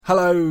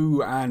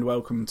Hello and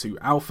welcome to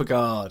Alpha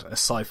Guard, a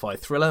sci-fi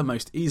thriller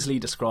most easily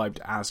described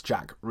as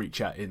Jack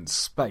Reacher in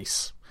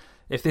space.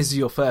 If this is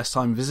your first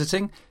time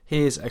visiting,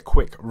 here's a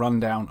quick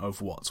rundown of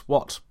what's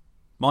what.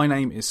 My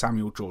name is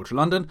Samuel George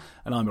London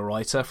and I'm a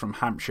writer from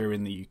Hampshire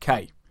in the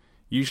UK.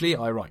 Usually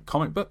I write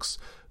comic books,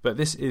 but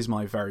this is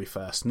my very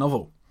first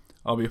novel.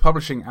 I'll be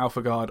publishing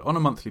Alpha Guard on a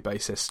monthly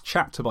basis,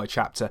 chapter by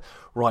chapter,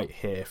 right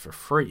here for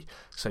free.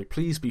 So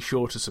please be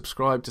sure to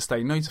subscribe to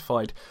stay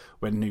notified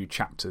when new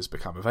chapters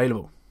become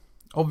available.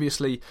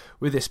 Obviously,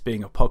 with this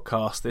being a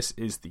podcast, this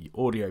is the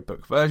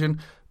audiobook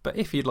version, but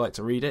if you'd like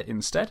to read it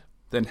instead,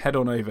 then head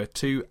on over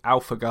to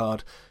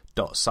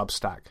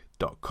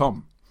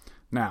alphagard.substack.com.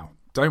 Now,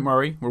 don't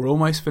worry, we're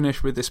almost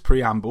finished with this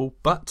preamble,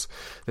 but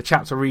the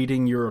chapter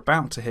reading you're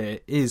about to hear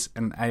is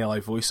an AI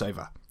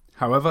voiceover.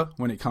 However,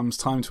 when it comes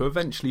time to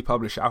eventually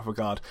publish Alpha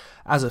Guard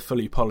as a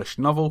fully polished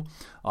novel,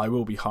 I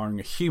will be hiring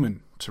a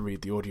human to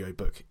read the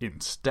audiobook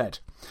instead.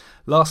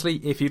 Lastly,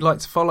 if you'd like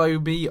to follow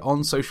me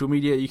on social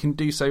media, you can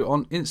do so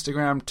on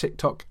Instagram,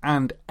 TikTok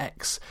and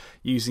X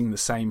using the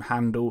same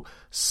handle,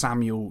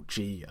 Samuel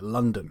G.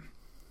 London.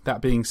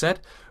 That being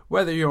said,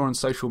 whether you're on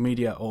social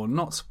media or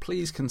not,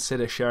 please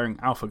consider sharing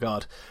Alpha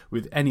Guard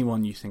with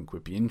anyone you think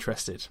would be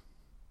interested.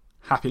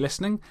 Happy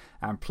listening,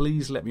 and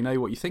please let me know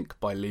what you think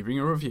by leaving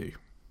a review.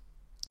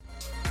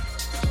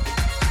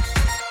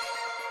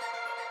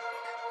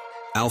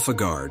 Alpha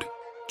Guard,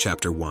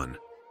 Chapter 1.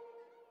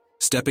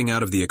 Stepping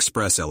out of the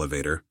express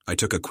elevator, I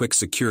took a quick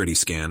security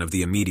scan of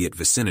the immediate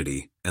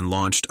vicinity and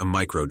launched a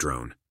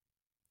micro-drone.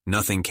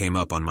 Nothing came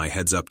up on my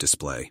heads-up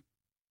display.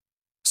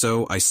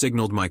 So I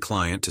signaled my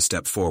client to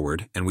step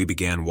forward and we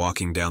began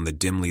walking down the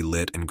dimly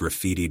lit and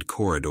graffitied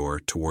corridor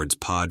towards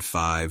Pod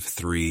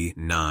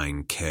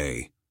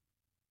 539K.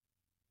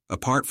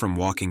 Apart from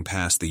walking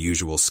past the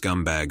usual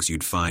scumbags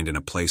you'd find in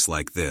a place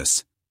like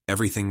this,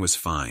 everything was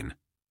fine.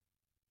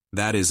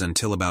 That is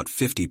until about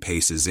 50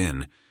 paces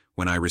in,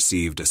 when I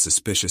received a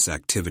suspicious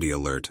activity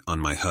alert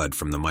on my HUD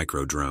from the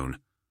micro-drone.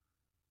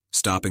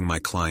 Stopping my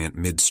client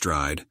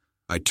mid-stride,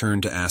 I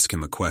turned to ask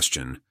him a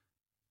question.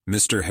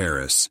 Mr.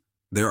 Harris,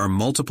 there are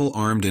multiple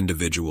armed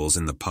individuals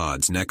in the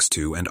pods next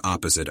to and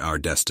opposite our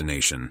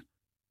destination.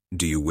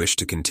 Do you wish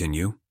to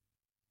continue?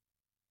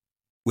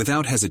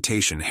 Without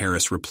hesitation,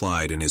 Harris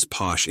replied in his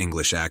posh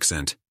English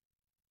accent,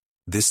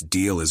 "This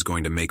deal is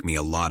going to make me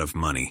a lot of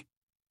money."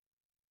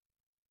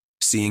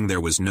 Seeing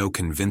there was no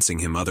convincing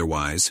him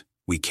otherwise,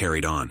 we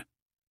carried on.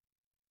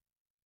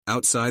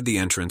 Outside the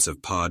entrance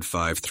of Pod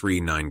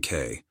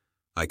 539K,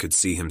 I could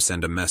see him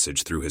send a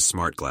message through his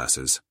smart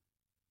glasses.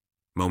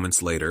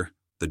 Moments later,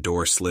 the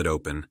door slid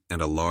open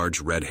and a large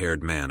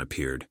red-haired man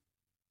appeared.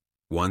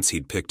 Once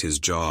he'd picked his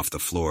jaw off the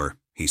floor,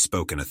 he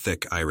spoke in a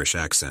thick Irish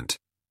accent.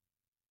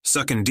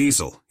 "Suckin'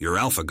 diesel, you're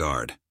Alpha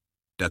Guard.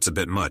 That's a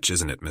bit much,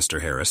 isn't it,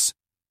 Mr. Harris?"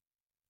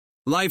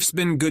 "Life's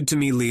been good to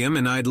me, Liam,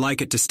 and I'd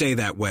like it to stay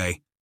that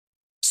way.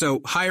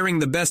 So hiring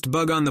the best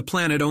bug on the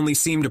planet only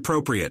seemed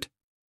appropriate."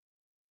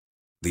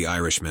 The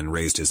Irishman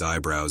raised his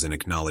eyebrows in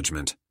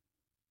acknowledgement.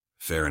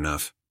 "Fair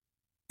enough.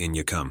 In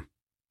you come."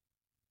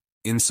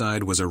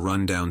 Inside was a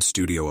run-down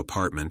studio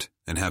apartment,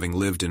 and having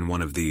lived in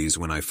one of these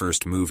when I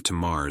first moved to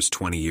Mars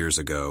 20 years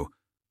ago,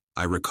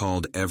 I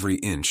recalled every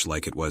inch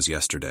like it was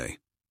yesterday.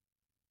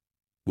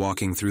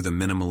 Walking through the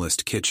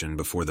minimalist kitchen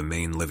before the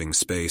main living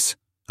space,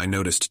 I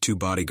noticed two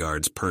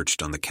bodyguards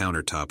perched on the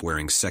countertop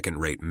wearing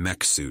second-rate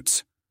mech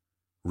suits.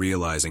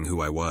 Realizing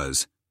who I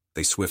was,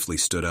 they swiftly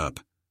stood up,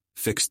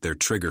 fixed their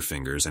trigger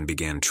fingers, and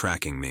began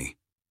tracking me.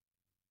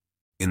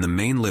 In the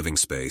main living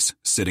space,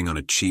 sitting on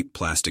a cheap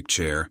plastic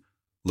chair,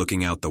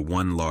 looking out the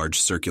one large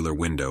circular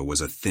window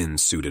was a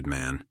thin-suited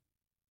man.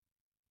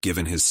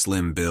 Given his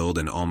slim build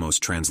and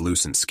almost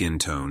translucent skin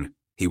tone,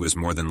 he was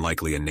more than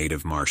likely a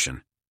native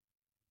Martian.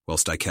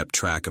 Whilst I kept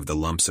track of the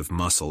lumps of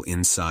muscle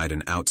inside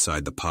and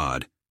outside the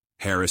pod,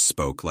 Harris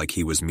spoke like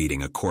he was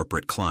meeting a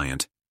corporate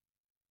client.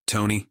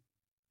 "Tony,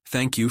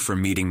 thank you for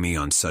meeting me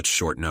on such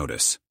short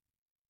notice."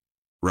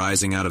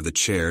 Rising out of the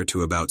chair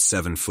to about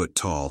 7 foot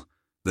tall,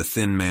 the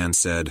thin man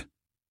said,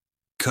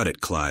 "Cut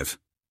it, Clive.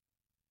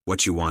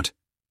 What you want?"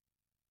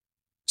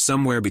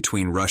 Somewhere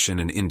between Russian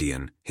and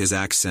Indian, his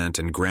accent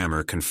and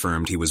grammar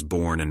confirmed he was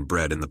born and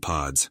bred in the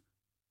pods.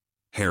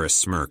 Harris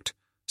smirked,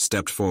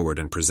 stepped forward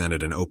and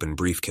presented an open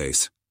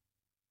briefcase.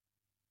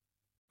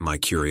 My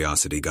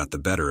curiosity got the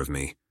better of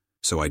me,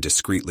 so I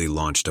discreetly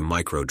launched a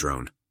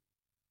micro-drone.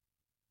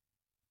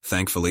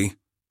 Thankfully,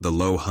 the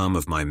low hum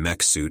of my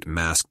mech suit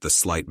masked the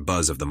slight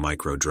buzz of the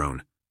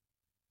micro-drone.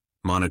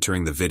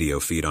 Monitoring the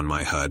video feed on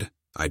my HUD,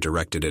 I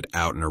directed it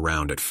out and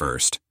around at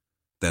first,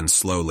 then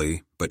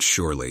slowly, but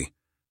surely,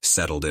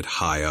 settled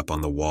it high up on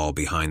the wall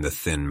behind the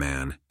thin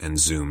man and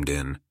zoomed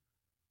in.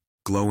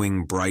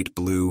 Glowing bright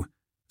blue,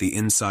 the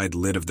inside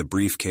lid of the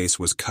briefcase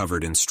was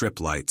covered in strip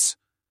lights,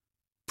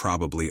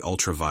 probably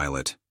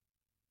ultraviolet.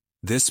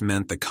 This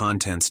meant the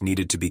contents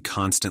needed to be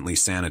constantly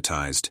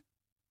sanitized.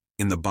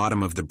 In the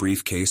bottom of the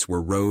briefcase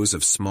were rows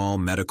of small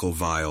medical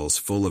vials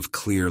full of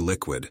clear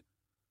liquid.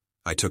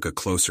 I took a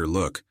closer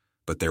look,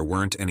 but there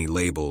weren't any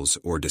labels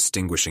or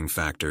distinguishing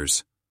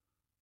factors.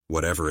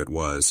 Whatever it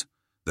was,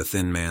 the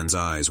thin man's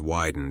eyes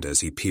widened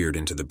as he peered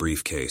into the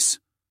briefcase.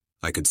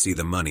 I could see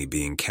the money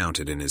being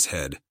counted in his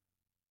head.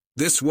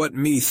 "This what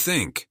me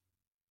think."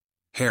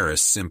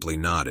 Harris simply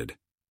nodded.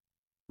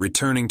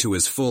 Returning to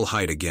his full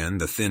height again,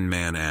 the thin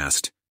man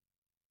asked,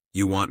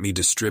 "You want me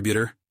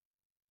distributor?"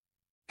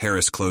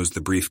 Harris closed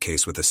the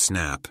briefcase with a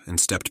snap and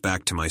stepped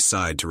back to my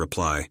side to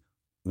reply,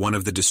 "One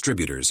of the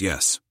distributors,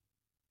 yes."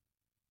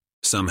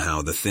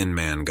 Somehow the thin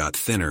man got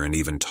thinner and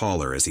even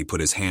taller as he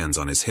put his hands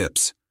on his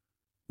hips.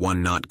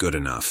 One not good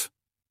enough.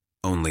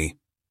 Only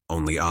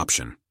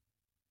option.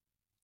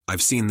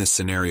 I've seen this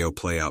scenario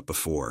play out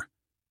before.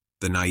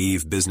 The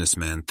naive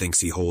businessman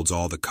thinks he holds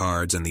all the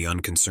cards and the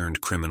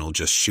unconcerned criminal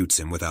just shoots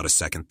him without a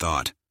second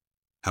thought.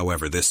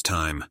 However, this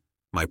time,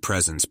 my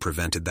presence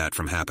prevented that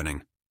from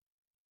happening.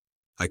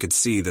 I could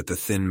see that the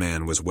thin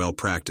man was well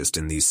practiced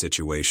in these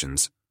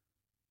situations.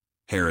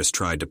 Harris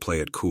tried to play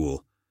it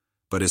cool,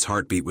 but his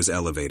heartbeat was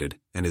elevated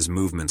and his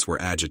movements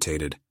were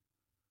agitated.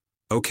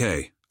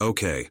 Okay,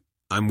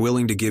 I'm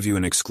willing to give you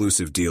an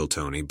exclusive deal,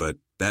 Tony, but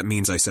that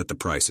means I set the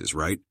prices,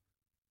 right?"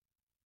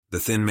 The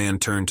thin man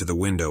turned to the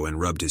window and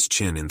rubbed his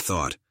chin in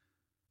thought.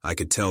 I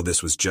could tell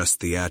this was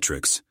just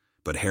theatrics,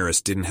 but Harris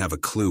didn't have a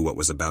clue what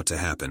was about to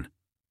happen.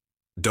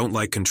 "Don't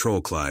like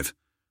control, Clive.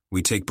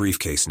 We take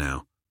briefcase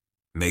now.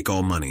 Make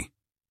all money."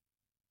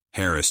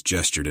 Harris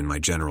gestured in my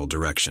general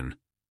direction.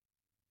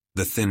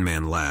 The thin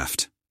man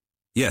laughed.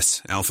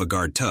 "Yes, Alpha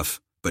Guard tough,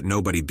 but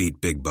nobody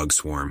beat Big Bug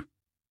Swarm."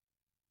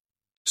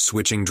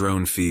 Switching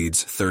drone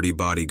feeds, 30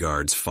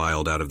 bodyguards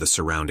filed out of the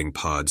surrounding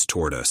pods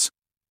toward us.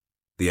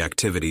 The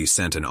activity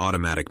sent an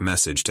automatic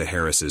message to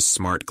Harris's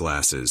smart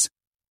glasses.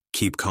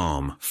 "Keep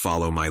calm,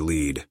 follow my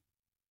lead."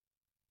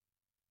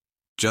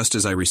 Just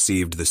as I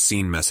received the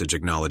scene message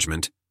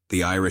acknowledgement,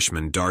 the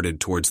Irishman darted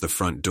towards the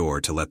front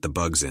door to let the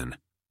bugs in.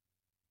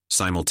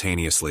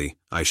 Simultaneously,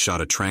 I shot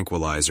a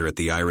tranquilizer at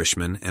the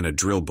Irishman and a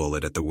drill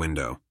bullet at the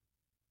window.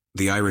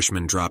 The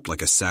Irishman dropped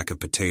like a sack of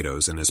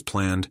potatoes, and as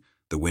planned,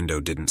 the window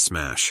didn't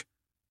smash.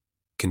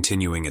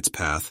 Continuing its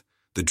path,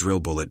 the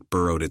drill bullet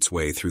burrowed its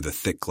way through the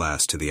thick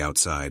glass to the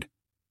outside.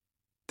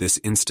 This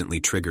instantly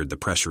triggered the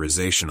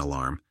pressurization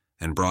alarm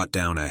and brought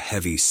down a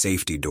heavy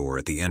safety door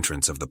at the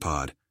entrance of the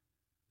pod.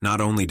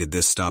 Not only did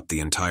this stop the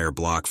entire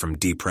block from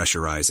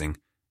depressurizing,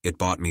 it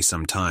bought me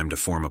some time to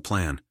form a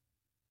plan.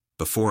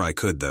 Before I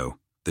could, though,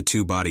 the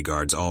 2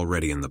 bodyguards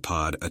already in the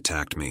pod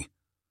attacked me.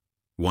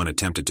 One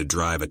attempted to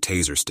drive a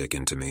taser stick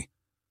into me,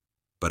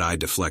 but I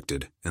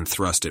deflected and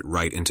thrust it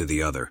right into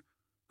the other,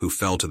 who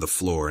fell to the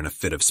floor in a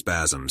fit of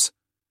spasms.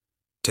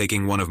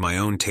 Taking one of my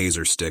own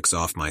taser sticks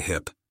off my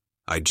hip,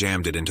 I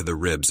jammed it into the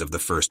ribs of the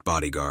first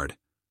bodyguard.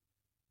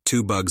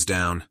 2 bugs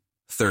down,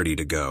 30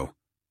 to go.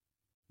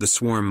 The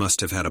swarm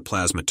must have had a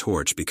plasma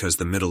torch because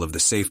the middle of the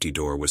safety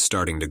door was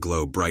starting to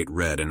glow bright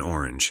red and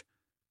orange.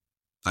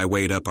 I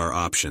weighed up our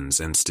options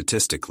and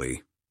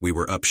statistically, we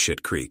were up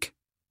shit creek.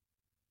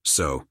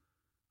 So,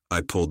 I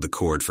pulled the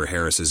cord for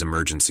Harris's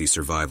emergency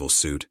survival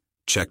suit,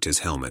 checked his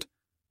helmet,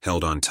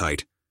 held on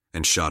tight,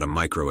 and shot a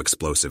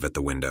micro-explosive at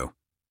the window.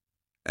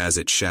 As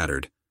it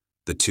shattered,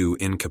 the 2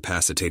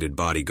 incapacitated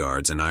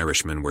bodyguards and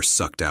Irishmen were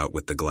sucked out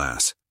with the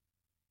glass.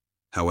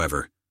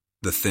 However,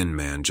 the thin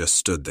man just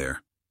stood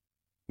there.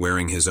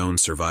 Wearing his own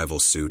survival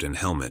suit and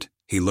helmet,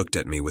 he looked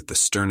at me with the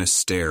sternest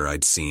stare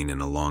I'd seen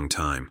in a long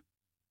time.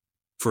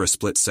 For a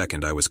split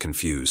second I was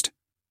confused.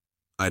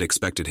 I'd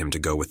expected him to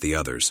go with the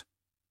others.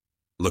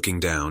 Looking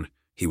down,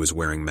 he was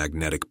wearing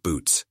magnetic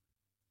boots.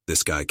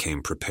 This guy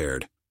came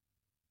prepared.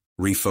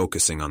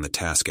 Refocusing on the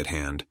task at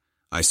hand,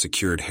 I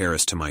secured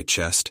Harris to my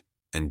chest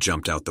and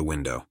jumped out the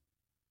window.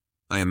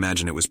 I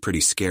imagine it was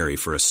pretty scary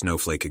for a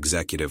snowflake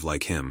executive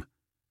like him.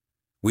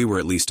 We were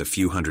at least a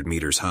few hundred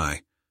meters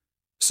high.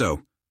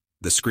 So,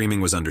 the screaming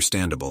was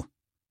understandable,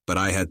 but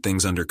I had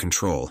things under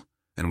control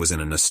and was in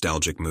a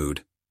nostalgic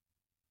mood.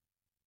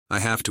 I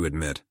have to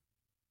admit,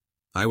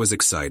 I was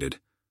excited,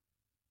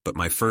 but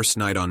my first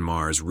night on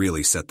Mars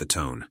really set the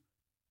tone.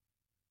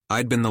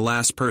 I'd been the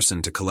last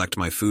person to collect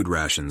my food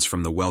rations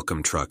from the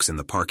welcome trucks in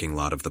the parking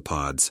lot of the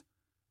pods.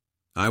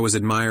 I was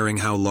admiring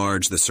how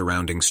large the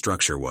surrounding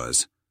structure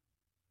was.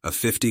 A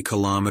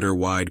 50-kilometer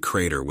wide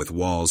crater with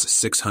walls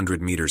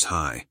 600 meters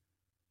high.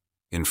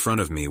 In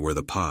front of me were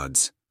the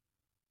pods.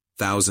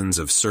 Thousands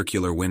of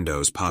circular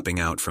windows popping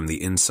out from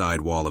the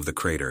inside wall of the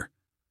crater.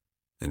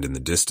 And in the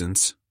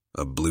distance,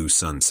 a blue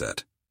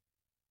sunset.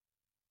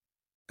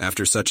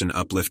 After such an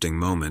uplifting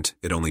moment,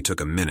 it only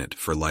took a minute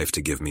for life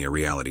to give me a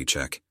reality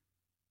check.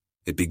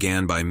 It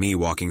began by me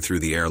walking through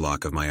the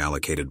airlock of my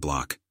allocated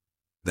block,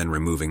 then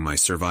removing my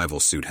survival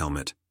suit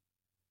helmet.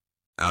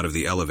 Out of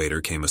the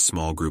elevator came a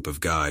small group of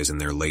guys in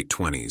their late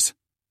 20s.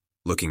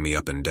 Looking me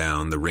up and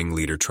down, the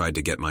ringleader tried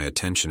to get my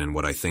attention in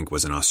what I think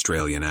was an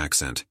Australian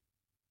accent.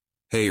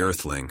 "Hey,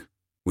 Earthling,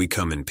 we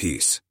come in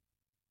peace."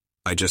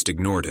 I just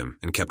ignored him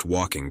and kept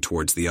walking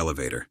towards the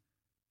elevator.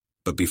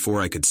 But before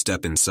I could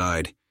step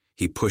inside,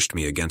 he pushed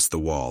me against the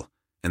wall,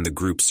 and the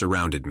group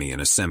surrounded me in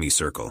a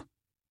semicircle.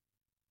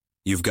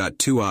 "You've got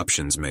 2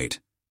 options, mate.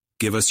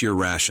 Give us your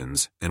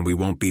rations, and we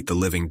won't beat the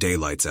living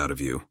daylights out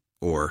of you,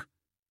 Or...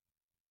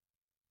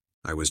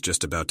 I was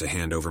just about to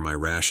hand over my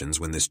rations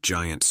when this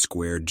giant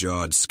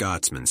square-jawed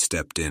Scotsman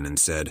stepped in and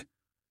said,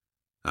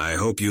 "I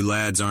hope you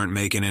lads aren't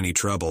making any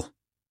trouble."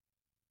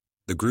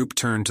 The group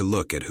turned to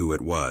look at who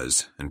it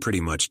was and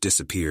pretty much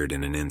disappeared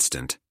in an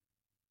instant.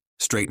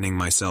 Straightening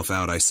myself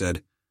out, I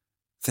said,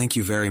 "Thank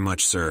you very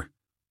much, sir."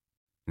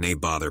 "Nay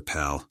bother,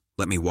 pal.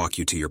 Let me walk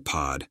you to your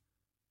pod."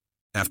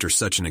 After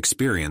such an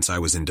experience, I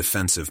was in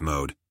defensive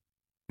mode.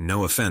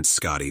 "No offense,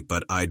 Scotty,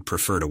 but I'd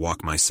prefer to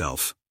walk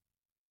myself."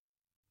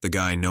 The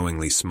guy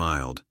knowingly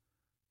smiled.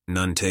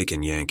 "None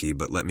taken, Yankee,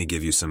 but let me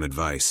give you some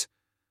advice.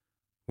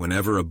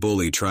 Whenever a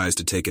bully tries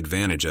to take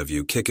advantage of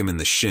you, kick him in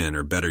the shin,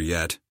 or better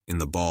yet, in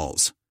the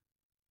balls."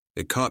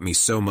 It caught me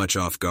so much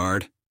off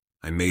guard,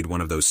 I made one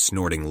of those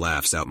snorting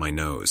laughs out my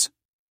nose.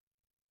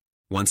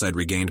 Once I'd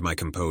regained my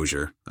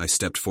composure, I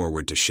stepped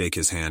forward to shake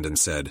his hand and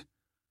said,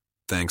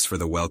 "Thanks for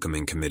the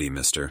welcoming committee,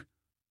 mister."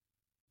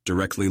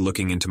 Directly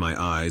looking into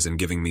my eyes and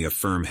giving me a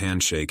firm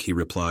handshake, he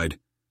replied,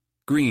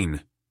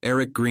 "Green,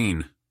 Eric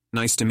Green,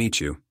 nice to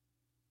meet you."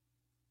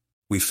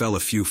 We fell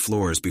a few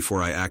floors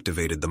before I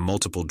activated the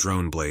multiple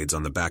drone blades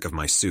on the back of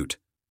my suit.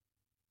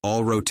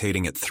 All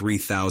rotating at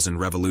 3,000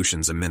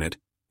 revolutions a minute,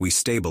 we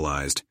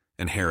stabilized,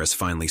 and Harris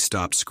finally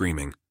stopped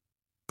screaming.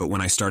 But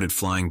when I started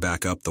flying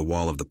back up the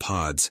wall of the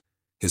pods,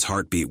 his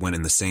heartbeat went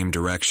in the same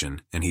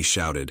direction, and he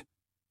shouted,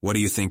 "What do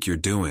you think you're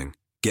doing?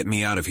 Get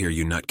me out of here,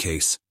 you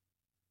nutcase."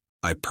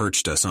 I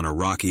perched us on a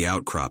rocky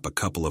outcrop a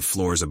couple of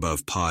floors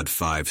above Pod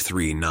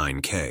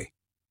 539K.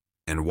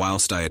 And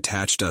whilst I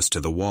attached us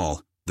to the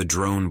wall, the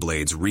drone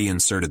blades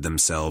reinserted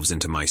themselves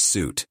into my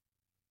suit.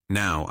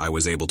 Now I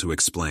was able to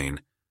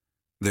explain.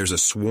 There's a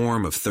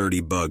swarm of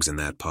 30 bugs in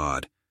that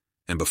pod,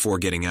 and before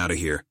getting out of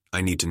here,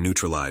 I need to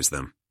neutralize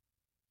them.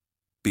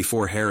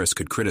 Before Harris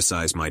could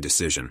criticize my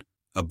decision,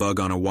 a bug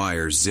on a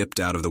wire zipped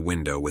out of the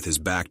window with his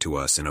back to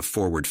us in a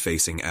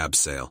forward-facing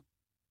abseil.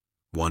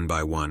 One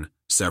by one,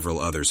 several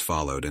others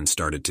followed and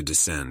started to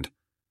descend.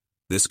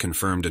 This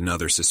confirmed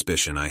another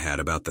suspicion I had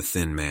about the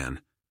thin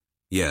man.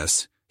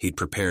 Yes, he'd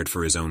prepared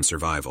for his own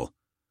survival,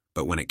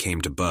 but when it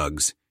came to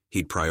bugs,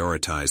 he'd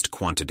prioritized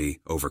quantity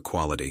over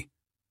quality.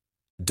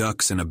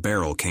 Ducks in a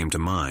barrel came to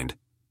mind,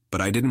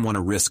 but I didn't want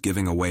to risk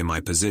giving away my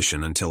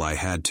position until I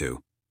had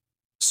to.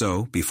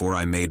 So, before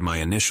I made my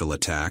initial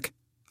attack,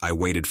 I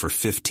waited for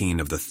 15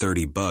 of the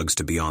 30 bugs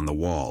to be on the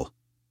wall.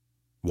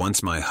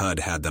 Once my HUD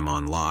had them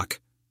on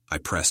lock, I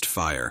pressed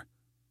fire.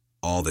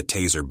 All the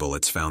taser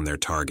bullets found their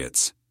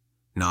targets,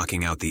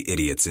 knocking out the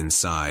idiots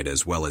inside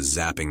as well as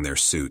zapping their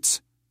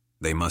suits.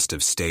 They must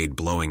have stayed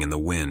blowing in the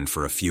wind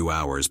for a few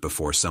hours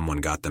before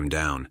someone got them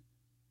down.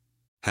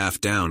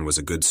 Half down was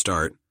a good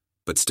start,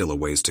 but still a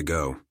ways to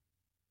go.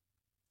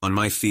 On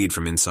my feed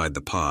from inside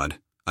the pod,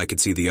 I could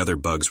see the other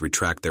bugs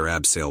retract their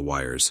abseil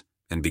wires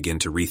and begin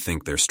to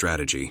rethink their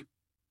strategy.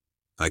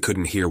 I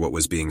couldn't hear what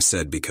was being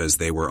said because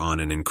they were on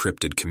an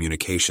encrypted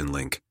communication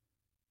link,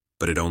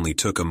 but it only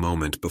took a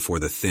moment before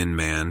the thin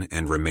man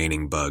and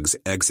remaining bugs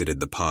exited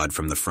the pod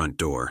from the front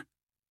door.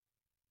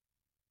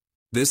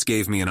 This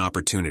gave me an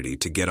opportunity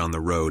to get on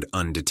the road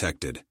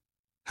undetected.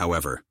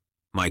 However,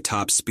 my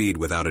top speed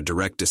without a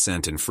direct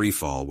descent in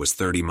freefall was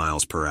 30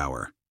 miles per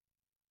hour.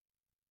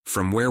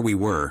 From where we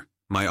were,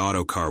 my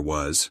autocar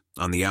was,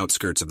 on the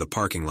outskirts of the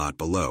parking lot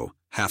below,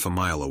 half a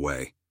mile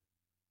away.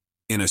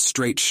 In a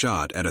straight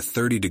shot at a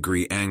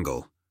 30-degree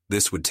angle,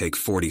 this would take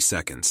 40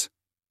 seconds.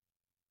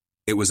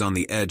 It was on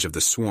the edge of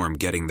the swarm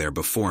getting there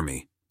before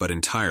me, but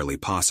entirely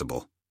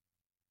possible.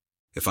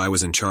 If I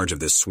was in charge of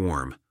this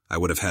swarm, I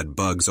would have had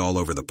bugs all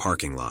over the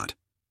parking lot.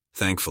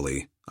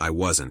 Thankfully, I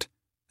wasn't,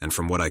 and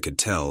from what I could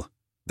tell,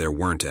 there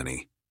weren't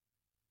any.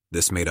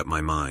 This made up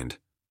my mind.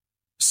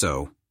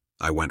 So,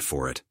 I went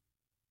for it.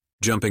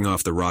 Jumping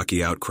off the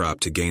rocky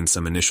outcrop to gain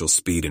some initial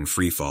speed in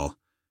freefall,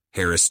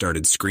 Harris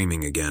started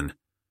screaming again.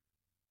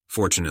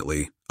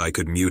 Fortunately, I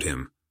could mute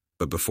him,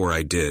 but before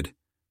I did,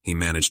 he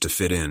managed to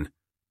fit in.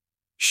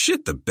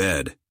 "Shit the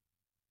bed!"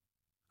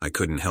 I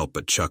couldn't help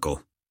but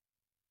chuckle.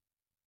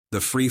 The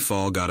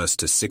freefall got us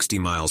to 60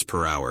 miles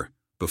per hour,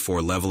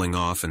 before leveling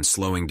off and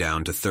slowing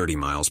down to 30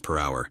 miles per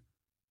hour.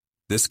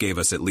 This gave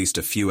us at least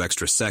a few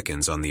extra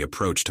seconds on the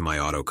approach to my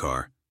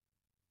autocar.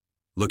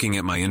 Looking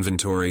at my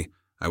inventory,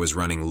 I was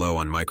running low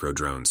on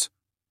microdrones.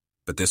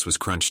 But this was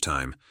crunch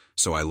time,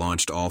 so I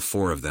launched all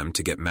 4 of them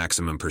to get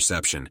maximum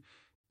perception.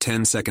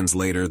 10 seconds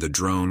later, the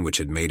drone, which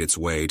had made its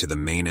way to the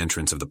main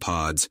entrance of the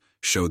pods,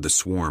 showed the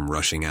swarm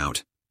rushing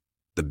out.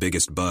 The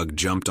biggest bug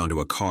jumped onto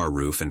a car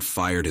roof and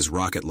fired his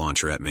rocket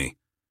launcher at me.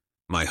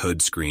 My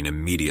HUD screen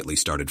immediately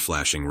started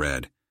flashing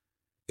red.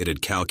 It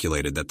had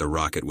calculated that the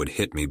rocket would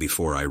hit me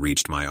before I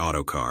reached my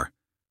autocar.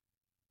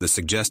 The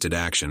suggested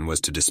action was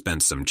to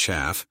dispense some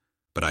chaff,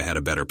 but I had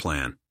a better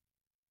plan.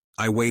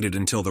 I waited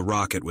until the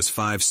rocket was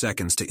 5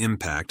 seconds to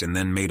impact and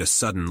then made a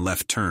sudden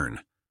left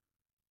turn.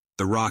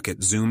 The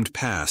rocket zoomed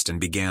past and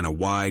began a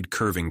wide,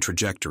 curving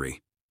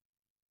trajectory.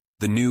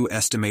 The new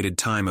estimated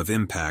time of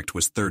impact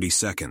was 30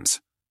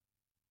 seconds.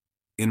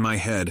 In my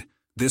head,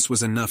 this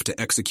was enough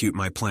to execute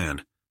my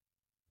plan.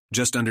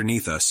 Just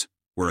underneath us,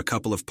 were a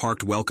couple of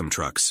parked welcome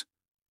trucks.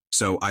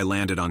 So I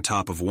landed on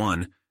top of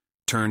one,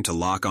 turned to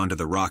lock onto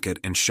the rocket,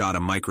 and shot a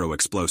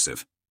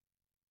micro-explosive.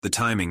 The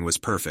timing was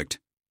perfect.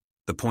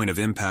 The point of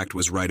impact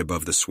was right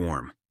above the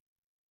swarm.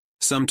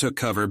 Some took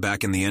cover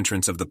back in the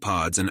entrance of the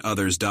pods, and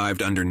others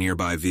dived under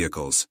nearby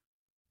vehicles.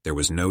 There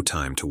was no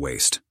time to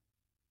waste.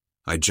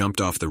 I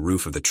jumped off the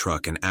roof of the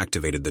truck and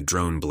activated the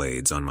drone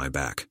blades on my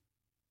back.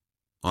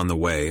 On the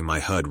way, my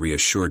HUD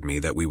reassured me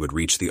that we would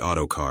reach the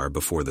autocar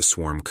before the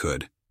swarm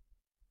could.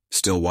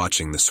 Still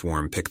watching the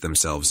swarm pick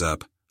themselves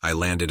up, I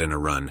landed in a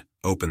run,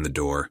 opened the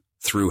door,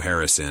 threw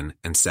Harris in,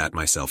 and sat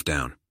myself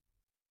down.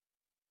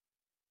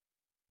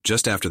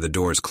 Just after the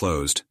doors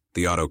closed,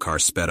 the autocar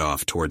sped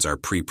off towards our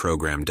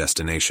pre-programmed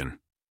destination.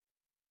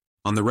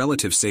 On the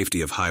relative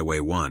safety of Highway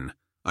 1,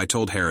 I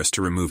told Harris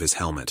to remove his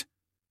helmet.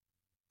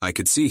 I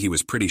could see he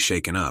was pretty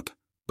shaken up,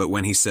 but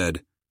when he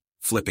said,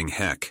 "Flipping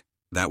heck,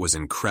 that was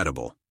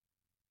incredible,"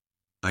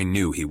 I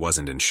knew he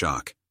wasn't in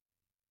shock.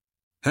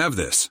 "Have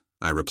this,"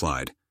 I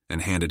replied,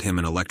 and handed him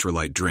an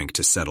electrolyte drink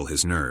to settle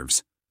his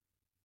nerves.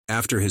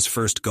 After his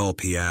first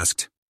gulp, he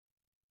asked,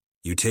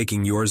 "You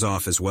taking yours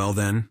off as well,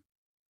 then?"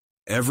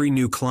 "Every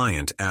new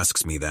client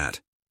asks me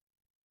that.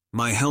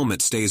 My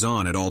helmet stays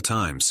on at all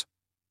times."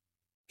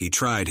 He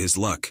tried his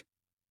luck.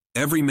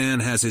 "Every man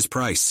has his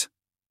price.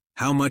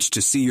 How much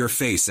to see your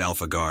face,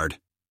 Alpha Guard?"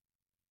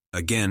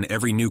 Again,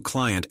 every new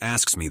client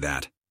asks me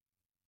that.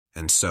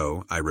 And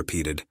so, I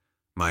repeated,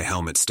 "My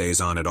helmet stays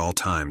on at all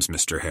times,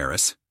 Mr.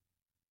 Harris."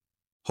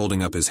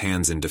 Holding up his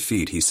hands in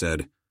defeat, he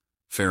said,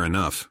 "Fair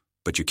enough,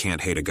 but you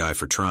can't hate a guy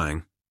for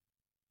trying."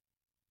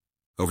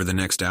 Over the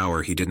next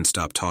hour, he didn't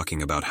stop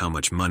talking about how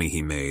much money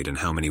he made and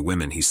how many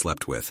women he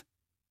slept with.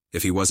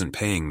 If he wasn't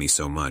paying me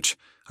so much,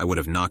 I would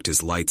have knocked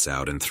his lights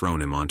out and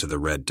thrown him onto the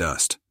red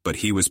dust. But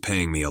he was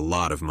paying me a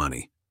lot of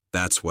money.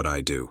 That's what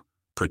I do.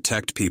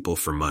 Protect people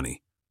for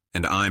money.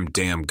 And I'm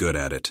damn good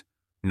at it.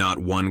 Not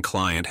one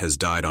client has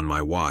died on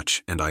my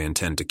watch, and I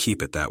intend to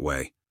keep it that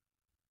way.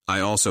 I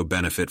also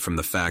benefit from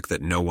the fact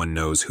that no one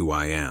knows who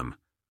I am.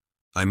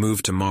 I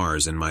moved to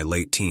Mars in my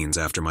late teens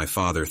after my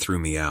father threw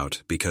me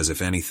out because,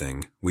 if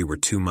anything, we were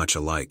too much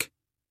alike.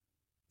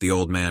 The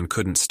old man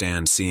couldn't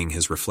stand seeing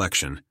his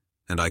reflection,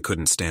 and I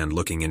couldn't stand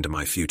looking into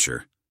my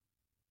future.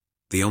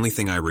 The only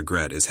thing I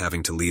regret is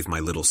having to leave my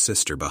little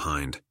sister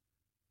behind.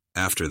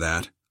 After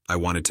that, I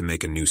wanted to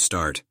make a new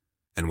start,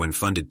 and when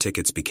funded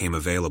tickets became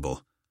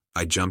available,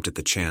 I jumped at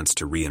the chance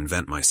to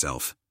reinvent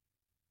myself.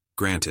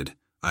 Granted,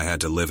 I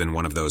had to live in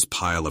one of those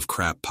pile of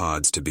crap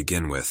pods to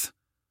begin with,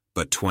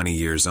 but 20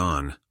 years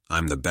on,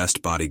 I'm the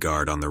best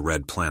bodyguard on the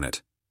red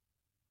planet.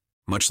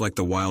 Much like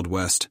the Wild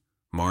West,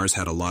 Mars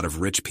had a lot of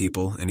rich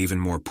people and even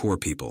more poor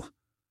people,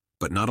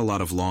 but not a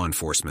lot of law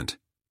enforcement.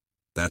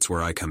 That's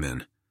where I come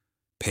in.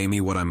 Pay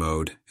me what I'm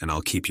owed, and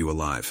I'll keep you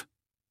alive.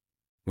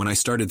 When I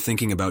started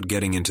thinking about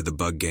getting into the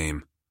bug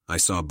game, I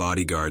saw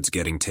bodyguards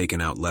getting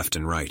taken out left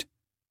and right.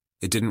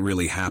 It didn't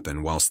really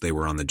happen whilst they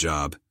were on the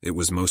job, it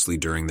was mostly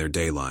during their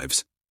day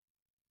lives.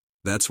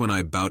 That's when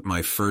I bought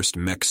my first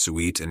mech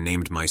suite and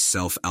named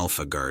myself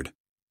Alpha Guard.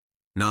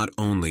 Not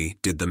only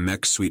did the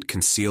mech suite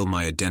conceal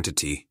my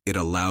identity, it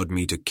allowed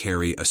me to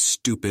carry a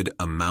stupid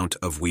amount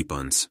of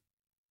weapons.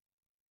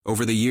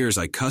 Over the years,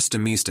 I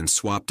customized and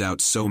swapped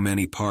out so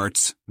many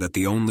parts that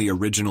the only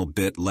original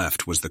bit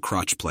left was the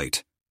crotch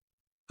plate.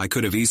 I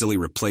could have easily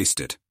replaced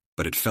it,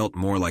 but it felt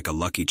more like a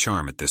lucky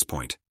charm at this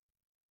point.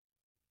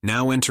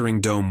 Now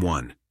entering Dome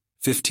 1,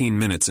 15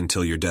 minutes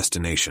until your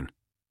destination.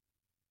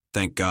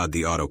 Thank God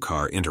the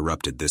autocar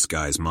interrupted this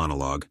guy's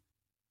monologue.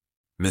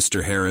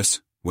 "Mr.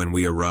 Harris, when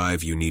we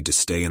arrive, you need to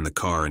stay in the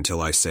car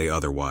until I say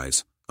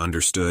otherwise.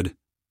 Understood?"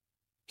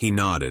 He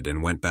nodded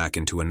and went back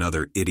into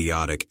another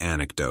idiotic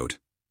anecdote.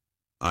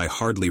 I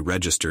hardly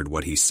registered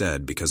what he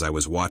said because I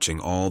was watching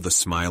all the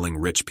smiling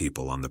rich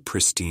people on the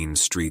pristine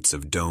streets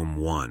of Dome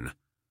 1.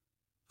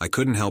 I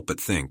couldn't help but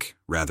think,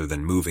 rather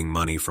than moving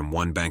money from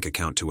one bank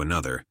account to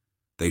another,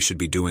 they should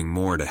be doing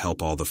more to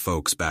help all the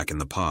folks back in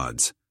the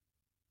pods.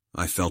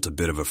 I felt a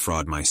bit of a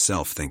fraud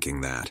myself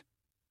thinking that.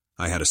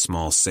 I had a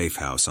small safe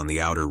house on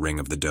the outer ring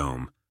of the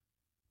dome.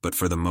 But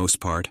for the most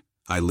part,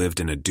 I lived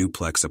in a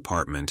duplex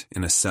apartment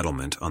in a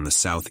settlement on the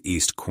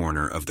southeast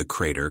corner of the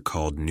crater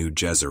called New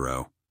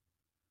Jezero.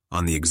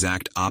 On the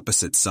exact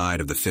opposite side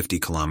of the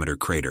 50-kilometer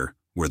crater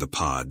were the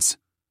pods,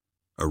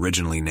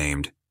 originally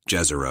named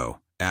Jezero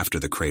after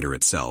the crater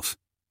itself,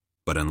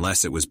 but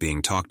unless it was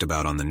being talked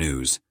about on the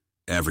news,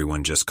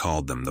 everyone just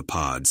called them the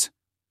pods.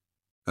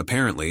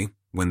 Apparently,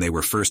 when they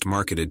were first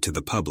marketed to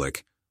the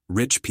public,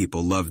 rich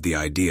people loved the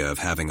idea of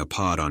having a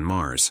pod on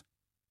Mars.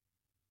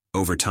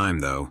 Over time,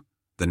 though,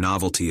 the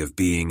novelty of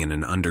being in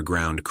an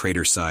underground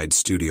crater-side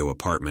studio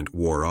apartment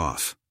wore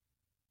off.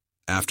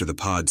 After the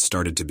pods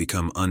started to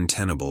become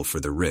untenable for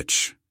the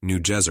rich, New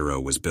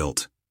Jezero was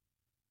built.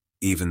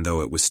 Even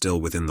though it was still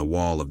within the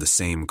wall of the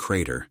same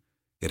crater,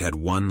 it had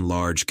one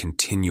large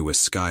continuous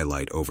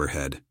skylight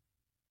overhead.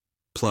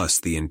 Plus,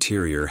 the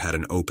interior had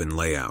an open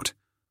layout,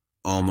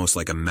 almost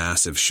like a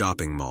massive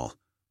shopping mall,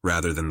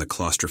 rather than the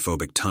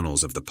claustrophobic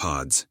tunnels of the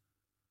pods.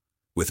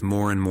 With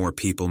more and more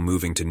people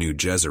moving to New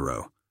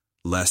Jezero,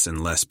 less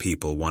and less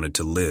people wanted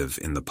to live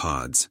in the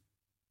pods.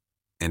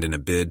 And in a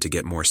bid to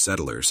get more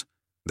settlers,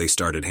 they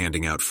started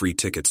handing out free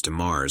tickets to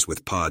Mars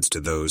with pods to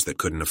those that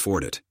couldn't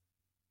afford it.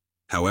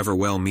 However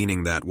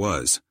well-meaning that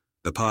was,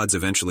 the pods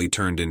eventually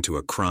turned into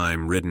a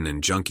crime-ridden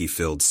and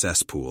junkie-filled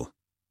cesspool.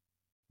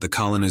 The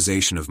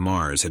colonization of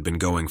Mars had been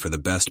going for the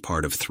best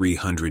part of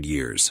 300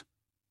 years.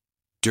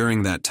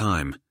 During that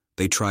time,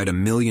 they tried a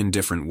million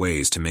different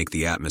ways to make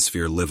the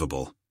atmosphere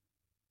livable.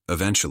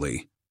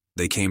 Eventually,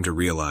 they came to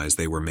realize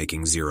they were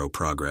making zero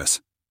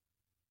progress.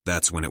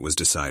 That's when it was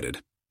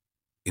decided.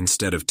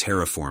 Instead of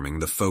terraforming,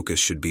 the focus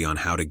should be on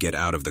how to get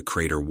out of the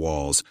crater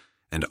walls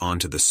and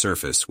onto the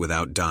surface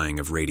without dying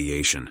of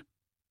radiation.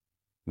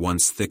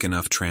 Once thick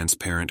enough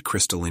transparent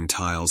crystalline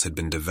tiles had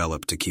been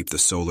developed to keep the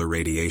solar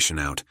radiation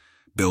out,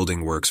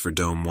 building works for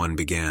Dome 1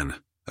 began,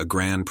 a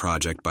grand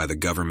project by the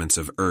governments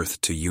of Earth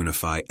to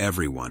unify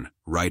everyone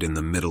right in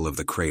the middle of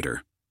the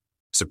crater.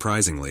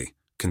 Surprisingly,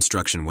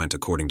 construction went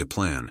according to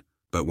plan,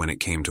 but when it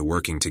came to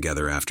working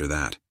together after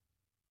that,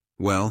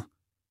 well,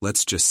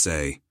 let's just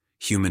say,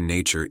 human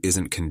nature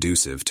isn't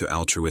conducive to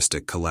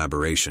altruistic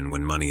collaboration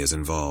when money is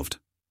involved.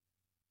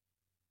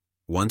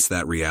 Once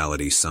that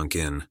reality sunk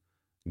in,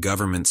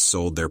 governments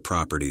sold their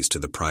properties to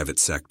the private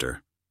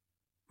sector.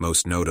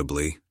 Most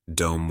notably,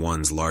 Dome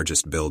 1's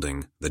largest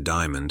building, the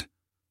Diamond,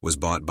 was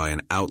bought by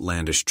an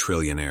outlandish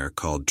trillionaire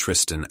called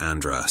Tristan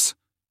Andras.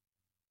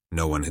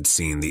 No one had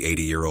seen the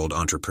 80-year-old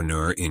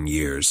entrepreneur in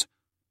years,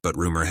 but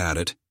rumor had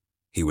it,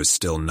 he was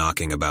still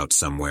knocking about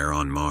somewhere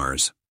on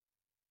Mars.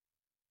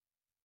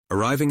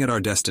 Arriving at our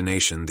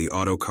destination, the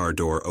autocar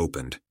door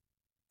opened.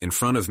 In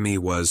front of me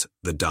was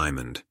the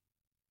Diamond,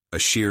 a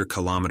sheer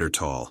kilometer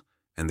tall,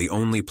 and the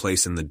only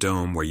place in the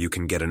dome where you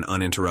can get an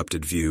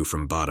uninterrupted view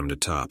from bottom to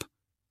top.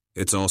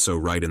 It's also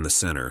right in the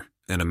center,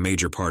 and a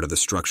major part of the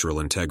structural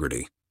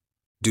integrity.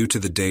 Due to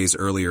the day's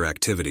earlier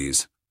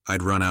activities,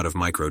 I'd run out of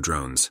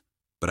micro-drones,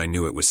 but I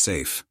knew it was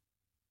safe.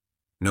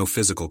 No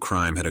physical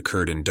crime had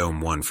occurred in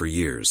Dome 1 for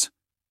years.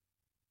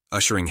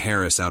 Ushering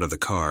Harris out of the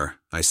car,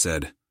 I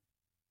said,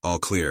 "All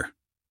clear.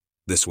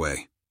 This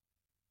way."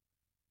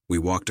 We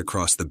walked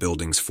across the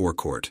building's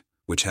forecourt,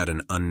 which had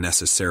an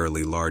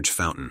unnecessarily large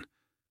fountain.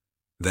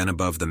 Then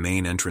above the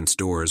main entrance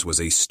doors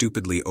was a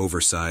stupidly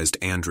oversized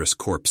Andrus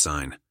Corp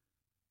sign.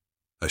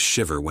 A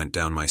shiver went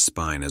down my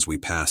spine as we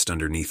passed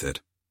underneath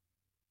it.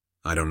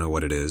 I don't know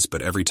what it is,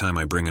 but every time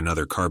I bring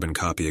another carbon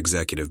copy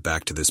executive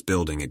back to this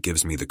building, it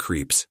gives me the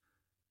creeps.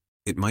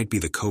 It might be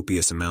the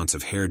copious amounts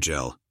of hair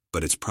gel,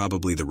 but it's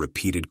probably the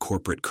repeated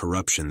corporate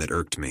corruption that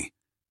irked me.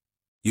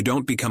 You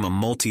don't become a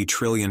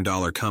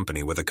multi-trillion-dollar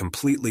company with a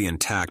completely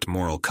intact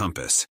moral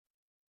compass.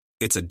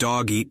 It's a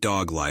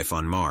dog-eat-dog life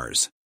on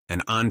Mars,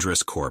 and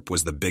Andrus Corp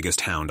was the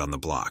biggest hound on the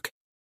block.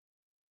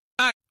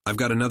 "I've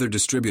got another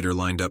distributor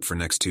lined up for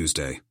next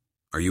Tuesday.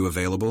 Are you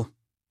available?"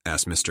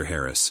 asked Mr.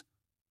 Harris.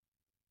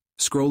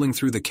 Scrolling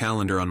through the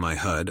calendar on my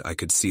HUD, I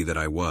could see that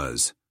I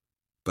was,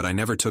 but I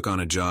never took on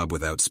a job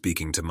without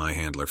speaking to my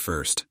handler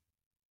first.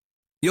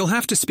 "You'll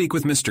have to speak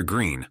with Mr.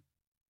 Green."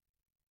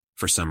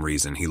 For some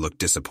reason, he looked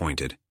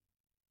disappointed.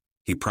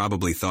 He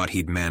probably thought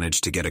he'd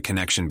managed to get a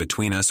connection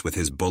between us with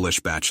his bullish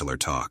bachelor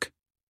talk.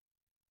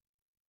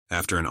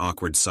 After an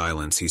awkward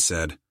silence, he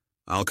said,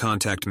 "I'll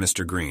contact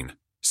Mr. Green.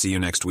 See you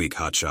next week,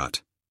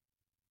 hotshot."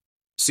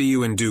 "See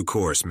you in due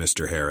course,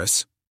 Mr.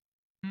 Harris."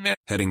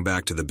 Heading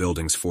back to the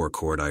building's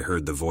forecourt, I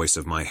heard the voice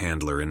of my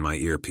handler in my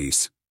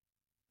earpiece.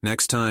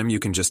 "Next time, you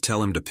can just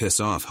tell him to piss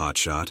off,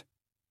 hotshot."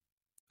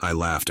 I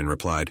laughed and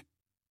replied,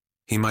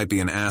 "He might be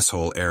an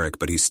asshole, Eric,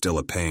 but he's still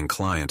a paying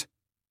client.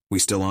 We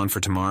still on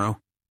for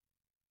tomorrow?"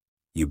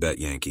 "You bet,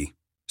 Yankee.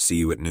 See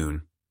you at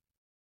noon."